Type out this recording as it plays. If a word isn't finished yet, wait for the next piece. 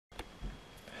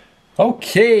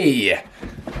Okay,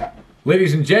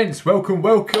 ladies and gents,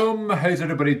 welcome. How's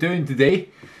everybody doing today?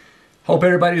 Hope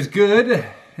everybody's good.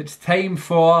 It's time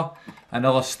for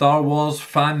another Star Wars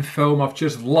fan film. I've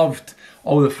just loved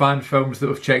all the fan films that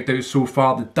we've checked out so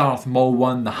far. The Darth Maul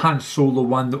one, the Han Solo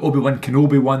one, the Obi-Wan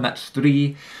Kenobi one, that's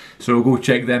 3. So we'll go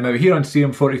check them out here on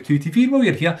CM42 TV. And while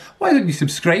you're here, why don't you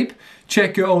subscribe?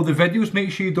 Check out all the videos,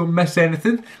 make sure you don't miss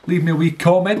anything. Leave me a wee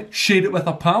comment, share it with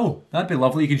a pal. That'd be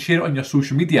lovely. You can share it on your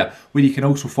social media, where you can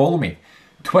also follow me.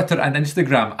 Twitter and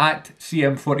Instagram at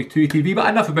CM42TV. But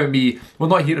enough about me. We're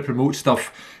not here to promote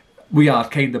stuff. We are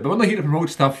kinda, but we're not here to promote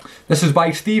stuff. This is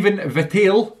by Stephen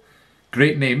Vitale.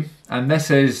 Great name. And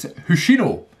this is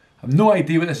Hoshino. I have no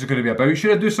idea what this is going to be about.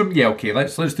 Should I do some? Yeah, okay,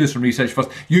 let's do some research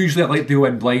first. Usually I like to go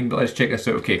in blind, but let's check this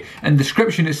out. Okay, in the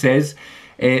description it says,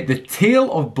 the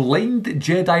tale of blind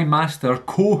Jedi Master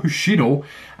Hoshino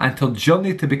and her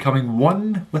journey to becoming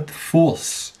one with the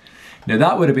Force. Now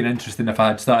that would have been interesting if I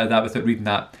had started that without reading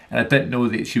that, and I didn't know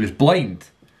that she was blind.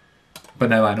 But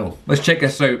now I know. Let's check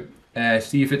this out,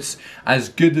 see if it's as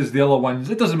good as the other ones.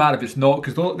 It doesn't matter if it's not,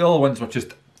 because the other ones were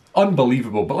just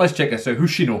unbelievable. But let's check this out.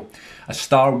 Hoshino, a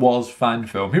Star Wars fan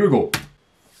film. Here we go.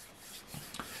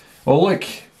 Oh look,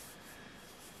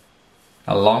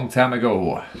 a long time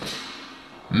ago.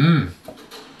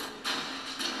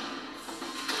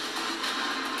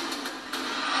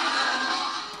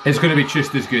 It's going to be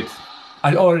just as good.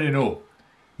 I already know.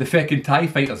 The feckin' TIE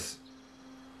fighters.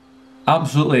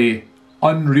 Absolutely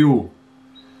unreal.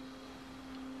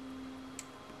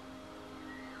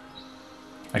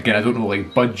 Again, I don't know,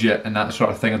 like, budget and that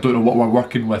sort of thing. I don't know what we're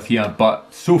working with here,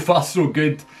 but so far so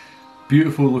good.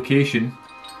 Beautiful location.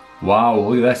 Wow,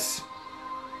 look at this.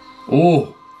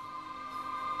 Oh.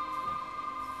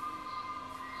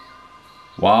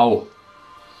 Wow.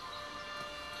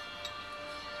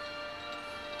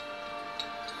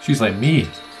 She's like me.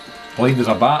 Blind as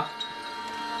a bat.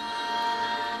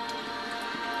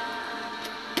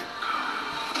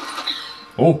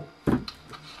 Oh.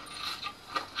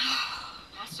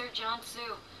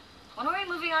 When are we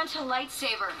moving on to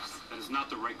lightsabers? That is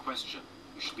not the right question.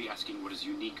 You should be asking what is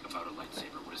unique about a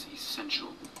lightsaber, what is essential.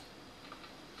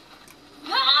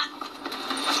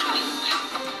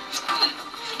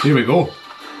 Here we go.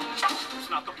 It's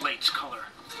not the blade's color.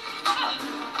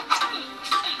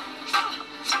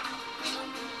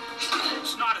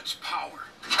 It's not its power.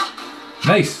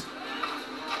 Nice.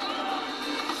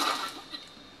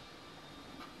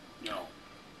 No.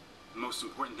 The most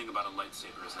important thing about a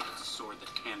lightsaber is that it's a sword that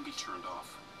can be turned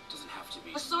off. It doesn't have to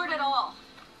be. A sword at all.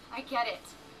 I get it.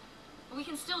 But we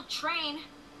can still train.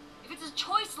 If it's a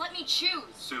choice, let me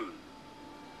choose. Soon.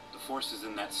 The Force is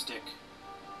in that stick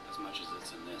as much as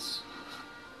it's in this.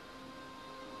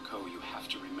 Ko, you have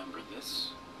to remember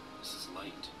this. This is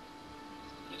light.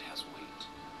 It has weight.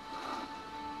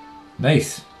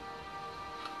 Nice.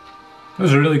 That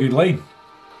was a really good line.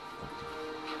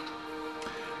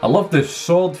 I love the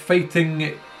sword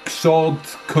fighting, sword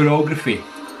choreography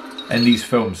in these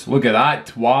films. Look at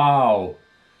that. Wow.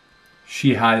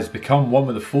 She has become one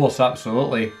with the Force,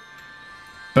 absolutely.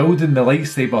 Building the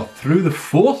lightsaber through the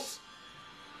Force?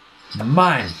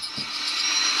 Man.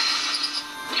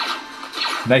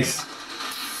 Nice.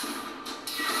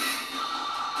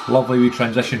 Lovely wee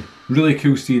transition. Really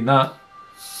cool seeing that.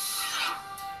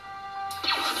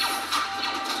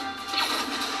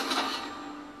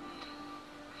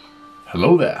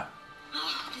 Hello there.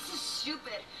 This is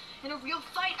stupid. In a real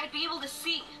fight, I'd be able to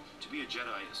see. To be a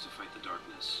Jedi is to fight the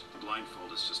darkness. The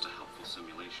blindfold is just a helpful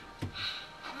simulation.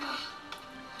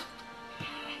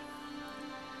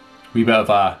 Wee bit of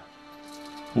a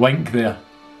wink there.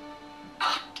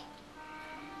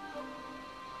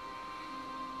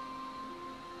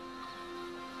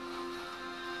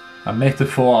 A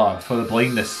metaphor for the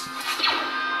blindness.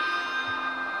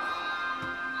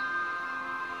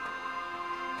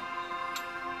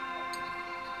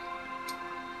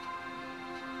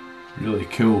 Really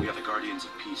cool. We are the guardians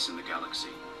of peace in the galaxy.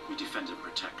 We defend and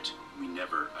protect. We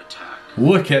never attack.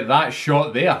 Look at that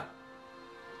shot there.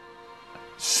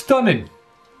 Stunning.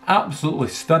 Absolutely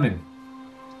stunning.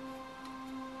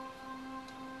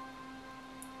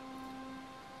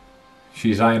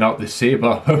 She's eyeing up the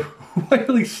saber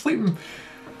while he's sleeping.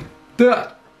 Do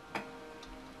it.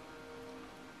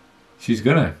 She's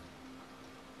gonna.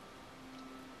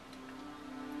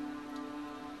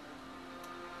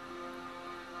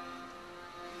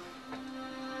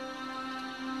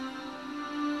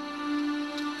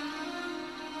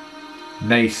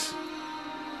 Nice.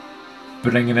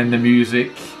 Bringing in the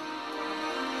music.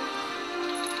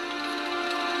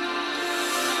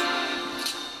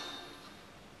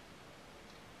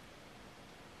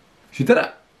 She did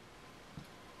it.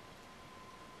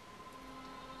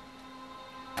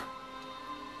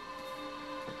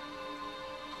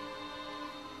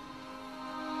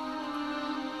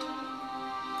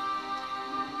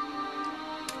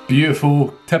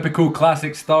 Beautiful, typical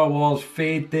classic Star Wars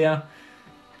fade there.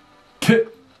 Can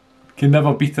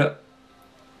never beat it.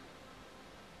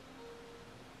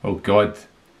 Oh God.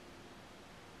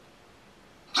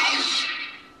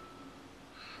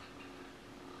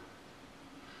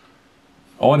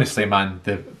 Honestly, man,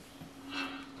 the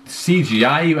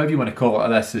CGI, whatever you want to call it,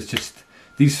 of this is just,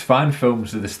 these fan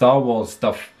films of the Star Wars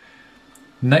stuff,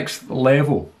 next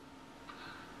level.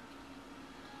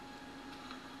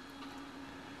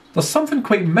 There's something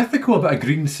quite mythical about a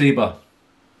green saber,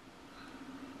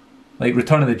 like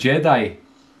Return of the Jedi.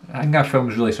 I think that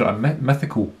film's really sort of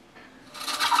mythical.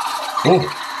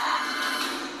 Oh!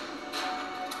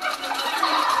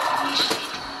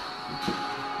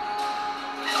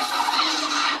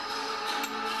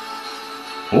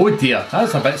 Oh dear,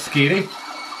 that's a bit scary.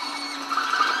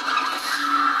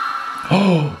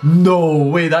 Oh, no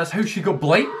way, that's how she got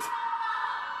blinked?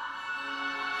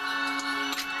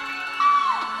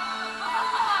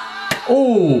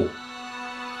 Oh!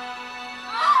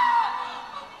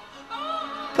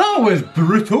 That was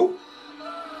brutal.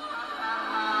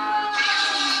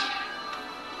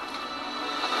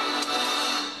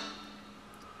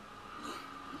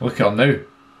 Look at her now.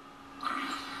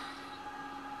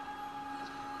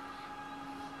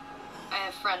 I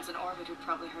have friends in orbit who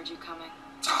probably heard you coming.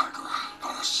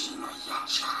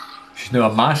 She's now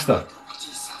a master.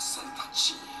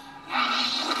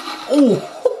 Oh!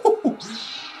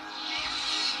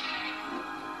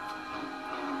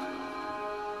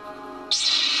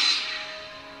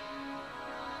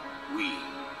 We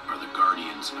are the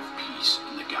guardians of peace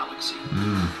in the galaxy.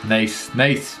 Nice,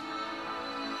 nice.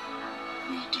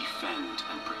 We defend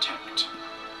and protect.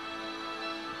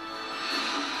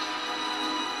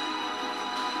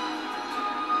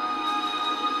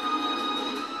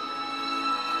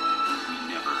 We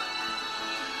never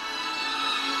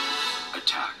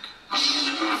attack.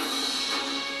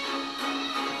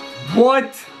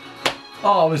 What?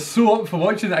 Oh, I was so up for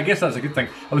watching it. I guess that's a good thing.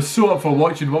 I was so up for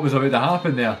watching what was about to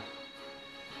happen there.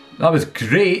 That was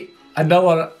great.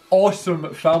 Another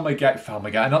awesome Family Guy.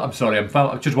 I'm sorry,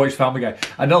 I've just watched Family Guy.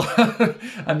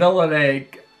 Another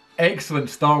excellent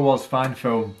Star Wars fan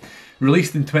film.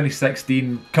 Released in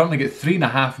 2016. Currently got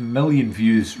 3.5 million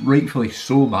views. Rightfully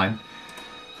so, man.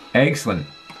 Excellent.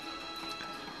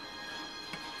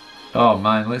 Oh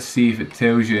man, let's see if it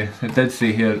tells you. It did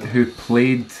say here who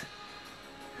played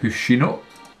Hoshino.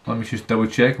 Let me just double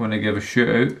check when I give a shout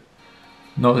out.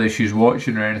 Not that she's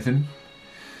watching or anything.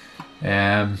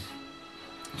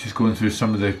 Just going through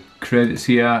some of the credits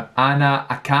here. Anna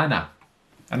Akana,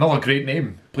 another great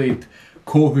name, played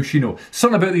Hoshino.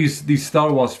 Something about these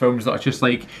Star Wars films that are just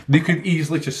like, they could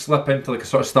easily just slip into like a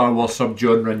sort of Star Wars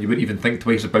subgenre and you wouldn't even think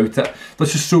twice about it.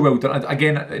 That's just so well done.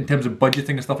 Again, in terms of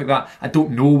budgeting and stuff like that, I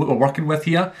don't know what we're working with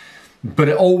here, but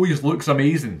it always looks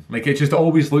amazing. Like, it just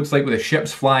always looks like with the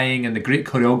ships flying and the great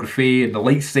choreography and the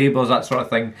lightsabers, that sort of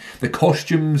thing. The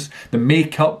costumes, the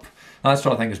makeup, that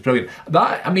sort of thing is brilliant.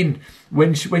 That, I mean,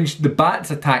 when the bats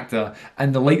attacked her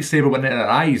and the lightsaber went in her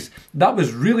eyes, that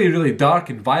was really, really dark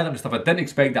and violent and stuff. I didn't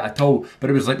expect that at all, but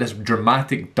it was like this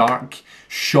dramatic, dark,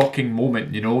 shocking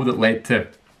moment, you know, that led to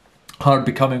her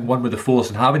becoming one with the Force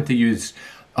and having to use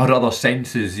her other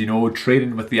senses, you know,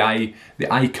 training with the eye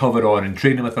cover on and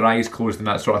training with her eyes closed and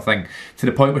that sort of thing, to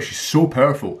the point where she's so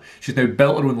powerful. She's now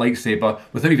built her own lightsaber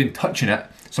without even touching it.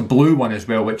 It's a blue one as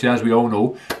well, which, as we all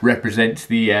know, represents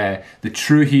the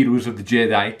true heroes of the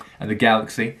Jedi and the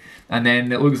galaxy. And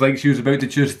then it looks like she was about to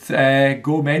just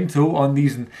go mental on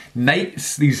these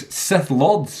knights, these Sith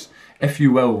Lords, if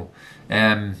you will,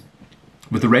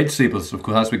 with the red sabers. Of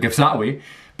course, that's what gives that away.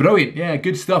 Brilliant, yeah,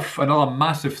 good stuff. Another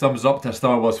massive thumbs up to a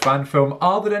Star Wars fan film.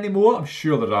 Are there any more? I'm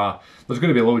sure there are. There's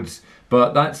going to be loads.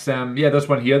 But that's, yeah, this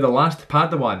one here, The Last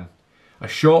Padawan. A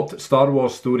short Star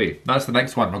Wars story. That's the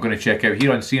next one we're going to check out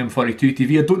here on CM42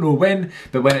 TV. I don't know when,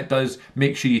 but when it does,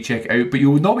 make sure you check it out. But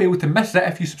you will not be able to miss it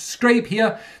if you subscribe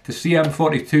here to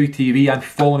CM42 TV and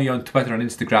follow me on Twitter and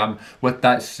Instagram with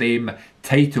that same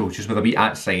title, just with a wee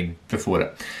 @ sign before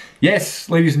it. Yes,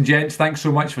 ladies and gents, thanks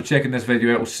so much for checking this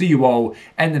video out. I'll see you all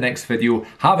in the next video.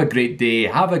 Have a great day,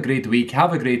 have a great week,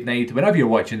 have a great night. Whenever you're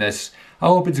watching this, I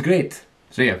hope it's great.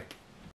 See ya.